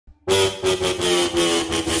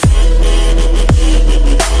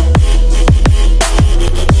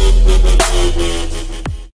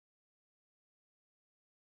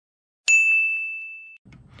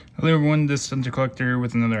Hello everyone, this is Hunter Collector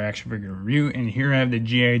with another action figure review, and here I have the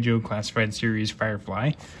G.I. Joe Classified Series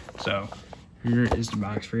Firefly. So here is the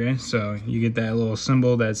box for you. So you get that little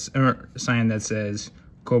symbol sign that says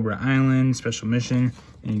Cobra Island Special Mission,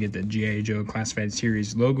 and you get the G.I. Joe Classified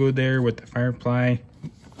Series logo there with the Firefly.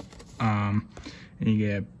 And you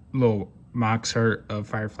get a little box art of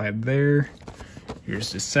Firefly there.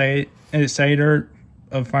 Here's the side art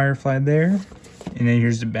of Firefly there, and then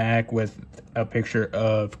here's the back with a picture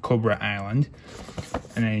of Cobra Island,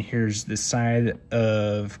 and then here's the side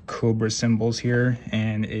of Cobra symbols here,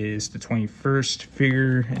 and it is the 21st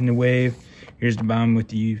figure in the wave. Here's the bottom with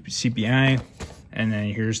the CPI, and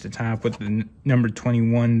then here's the top with the number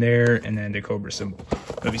 21 there, and then the Cobra symbol.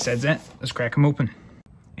 But besides that, let's crack them open.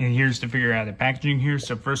 And here's the figure out of the packaging here.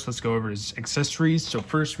 So first, let's go over his accessories. So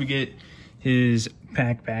first we get his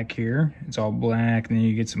backpack here. It's all black, and then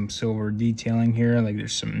you get some silver detailing here, like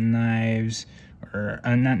there's some knives, or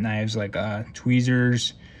not knives, like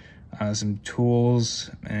tweezers, some tools,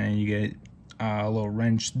 and you get a little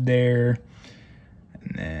wrench there,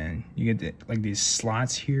 and then you get like these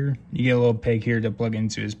slots here. You get a little peg here to plug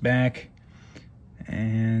into his back,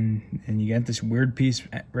 and you got this weird piece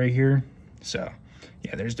right here. So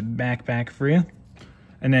yeah, there's the backpack for you.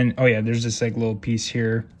 And then, oh yeah, there's this like little piece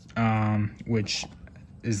here, which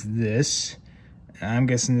is this. I'm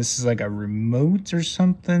guessing this is like a remote or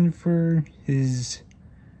something for his,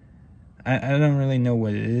 I don't really know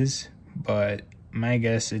what it is, but my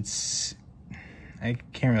guess I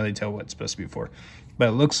can't really tell what it's supposed to be for. But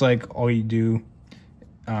it looks like all you do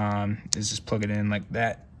is just plug it in like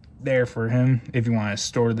that there for him, if you want to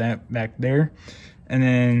store that back there. And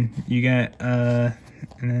then you got, and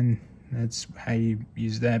then that's how you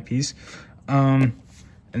use that piece.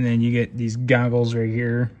 And then you get these goggles right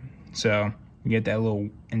here. So you get that little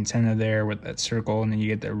antenna there with that circle, and then you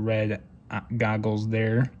get the red goggles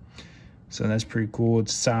there. So that's pretty cool.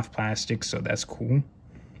 It's soft plastic, so that's cool.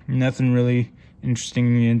 Nothing really interesting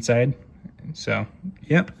in the inside. So,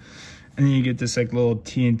 yep. And then you get this like little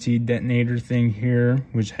TNT detonator thing here,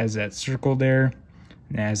 which has that circle there.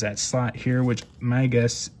 And it has that slot here, which my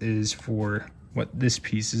guess is for what this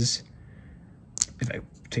piece is. If I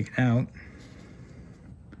take it out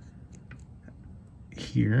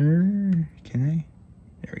here, can I?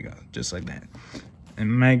 There we go, just like that.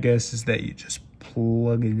 And my guess is that you just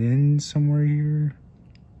plug it in somewhere here.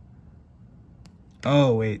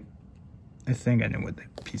 Oh wait, I think I know what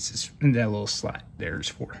that piece is, that little slot there is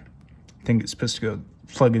for. I think it's supposed to go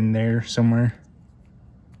plug in there somewhere.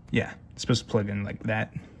 Yeah, it's supposed to plug in like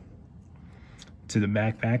that to the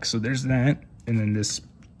backpack. So there's that, and then this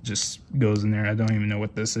just goes in there. I don't even know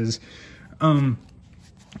what this is.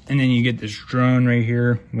 And then you get this drone right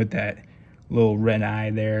here with that little red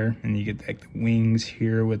eye there, and you get like the wings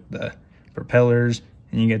here with the propellers,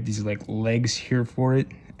 and you get these like legs here for it,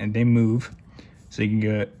 and they move, so you can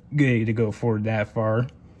get to go forward that far,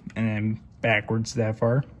 and then backwards that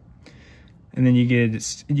far. And then you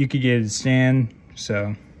could get a stand,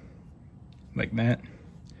 so like that.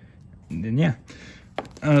 And then yeah,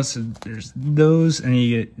 so there's those, and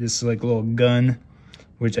you get this like little gun,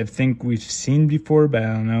 which I think we've seen before, but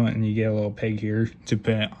I don't know. And you get a little peg here to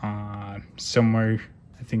put it on somewhere.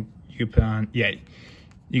 I think you could put on, yeah,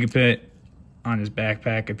 you could put it on his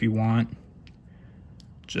backpack if you want,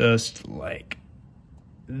 just like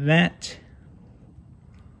that.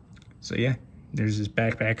 So yeah, there's his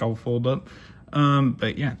backpack all folded up.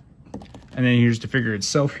 But yeah, and then here's the figure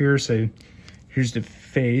itself here. So here's the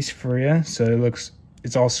face for you. So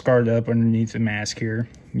it's all scarred up underneath the mask here.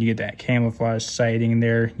 You get that camouflage siding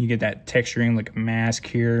there. You get that texturing like a mask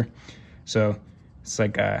here. So it's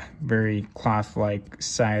like a very cloth-like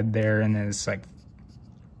side there, and then it's like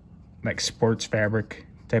sports fabric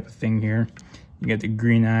type of thing here. You get the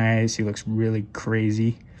green eyes. He looks really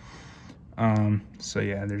crazy. So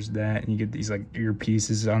yeah, there's that. And you get these like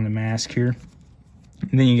earpieces on the mask here.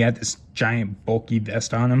 And then you got this giant bulky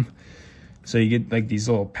vest on him. So you get like these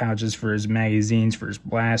little pouches for his magazines, for his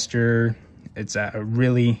blaster. It's a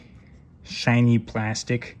really shiny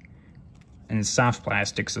plastic, and it's soft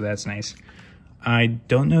plastic, so that's nice. I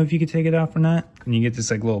don't know if you could take it off or not. And you get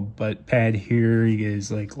this like little butt pad here. You get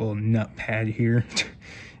his like little nut pad here.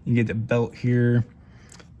 You get the belt here.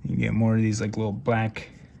 You get more of these like little black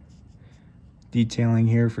detailing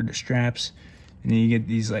here for the straps. And then you get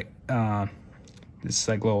these like this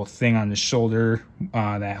like little thing on the shoulder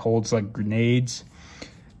that holds like grenades.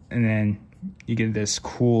 And then you get this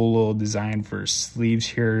cool little design for sleeves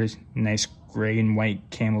here, nice gray and white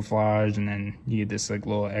camouflage, and then you get this like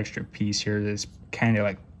little extra piece here that's kind of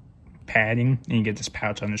like padding, and you get this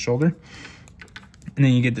pouch on the shoulder. And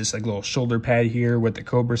then you get this like little shoulder pad here with the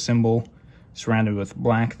cobra symbol surrounded with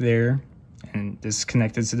black there. And this is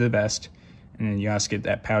connected to the vest. And then you also get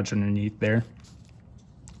that pouch underneath there.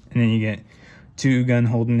 And then you get 2 gun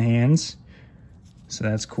holding hands. So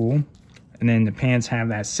that's cool. And then the pants have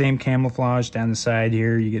that same camouflage down the side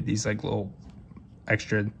here. You get these like little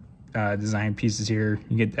extra design pieces here.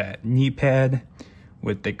 You get that knee pad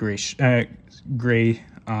with the gray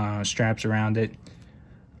straps around it.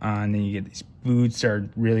 And then you get these boots that are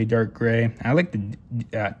really dark gray. I like the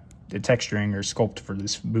texturing or sculpt for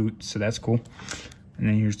this boot, so that's cool. And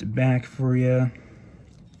then here's the back for you.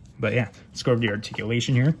 But yeah, let's go over the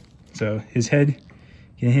articulation here. So his head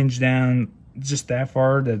can hinge down just that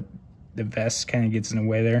far. The vest kind of gets in the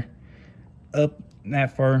way there. Up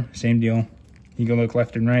that far, same deal. You can look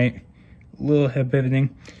left and right. A little head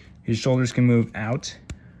pivoting. His shoulders can move out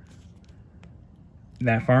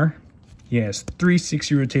that far. He has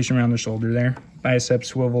 360 rotation around the shoulder there. Bicep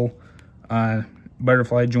swivel,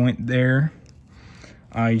 butterfly joint there.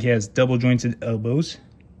 He has double jointed elbows.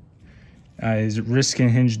 His wrists can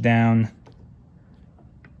hinge down.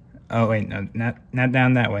 Oh wait, no, not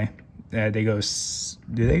down that way. They go.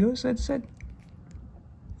 Do they go side to side?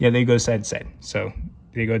 Yeah, they go side to side. So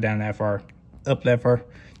they go down that far, up that far.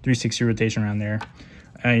 360 rotation around there.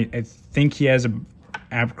 I think he has a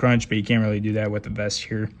ab crunch, but you can't really do that with the vest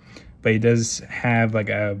here. But he does have like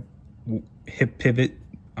a hip pivot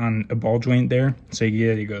on a ball joint there. So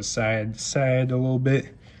he goes side to side a little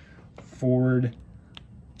bit, forward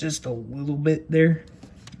just a little bit there,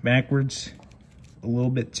 backwards a little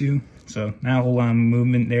bit too. So not a whole lot of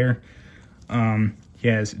movement there. He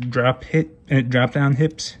has drop down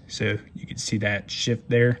hips, so you can see that shift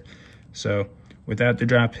there. So without the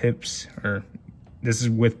drop hips, or this is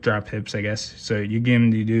with drop hips, I guess. So you get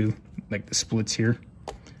him to do like the splits here,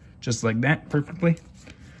 just like that, perfectly.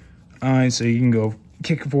 So you can go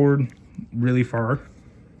kick forward really far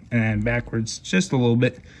and then backwards just a little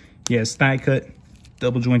bit. He has thigh cut,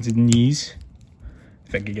 double jointed knees.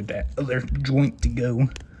 If I could get that other joint to go.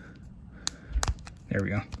 There we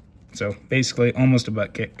go. So basically almost a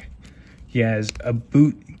butt kick. He has a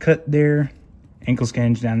boot cut there. Ankles can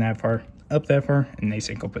hinge down that far, up that far, and nice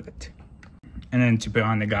ankle pivot. And then to put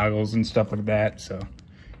on the goggles and stuff like that. So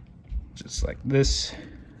just like this.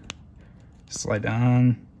 Slide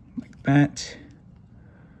on like that.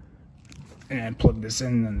 And plug this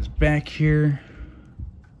in on his back here.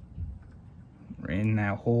 Right in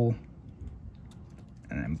that hole.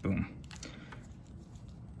 And then boom.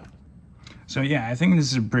 So yeah, I think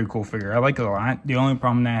this is a pretty cool figure. I like it a lot. The only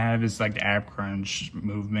problem that I have is like the ab crunch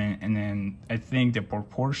movement. And then I think the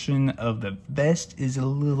proportion of the vest is a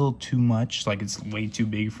little too much. Like it's way too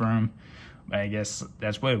big for him. But I guess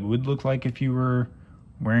that's what it would look like if you were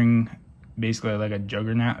wearing basically like a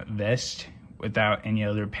juggernaut vest without any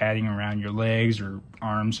other padding around your legs or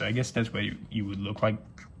arms. So I guess that's what you would look like,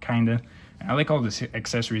 kind of. I like all the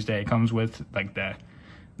accessories that it comes with, like the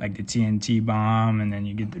TNT bomb, and then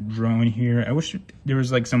you get the drone here. I wish there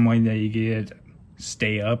was like some way that you could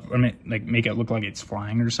stay up, I mean, like make it look like it's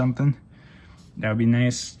flying or something. That would be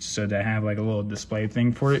nice, so to have like a little display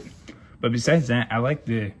thing for it. But besides that, I like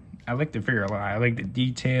the figure a lot. I like the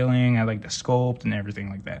detailing, I like the sculpt and everything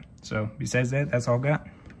like that. So besides that, that's all I got.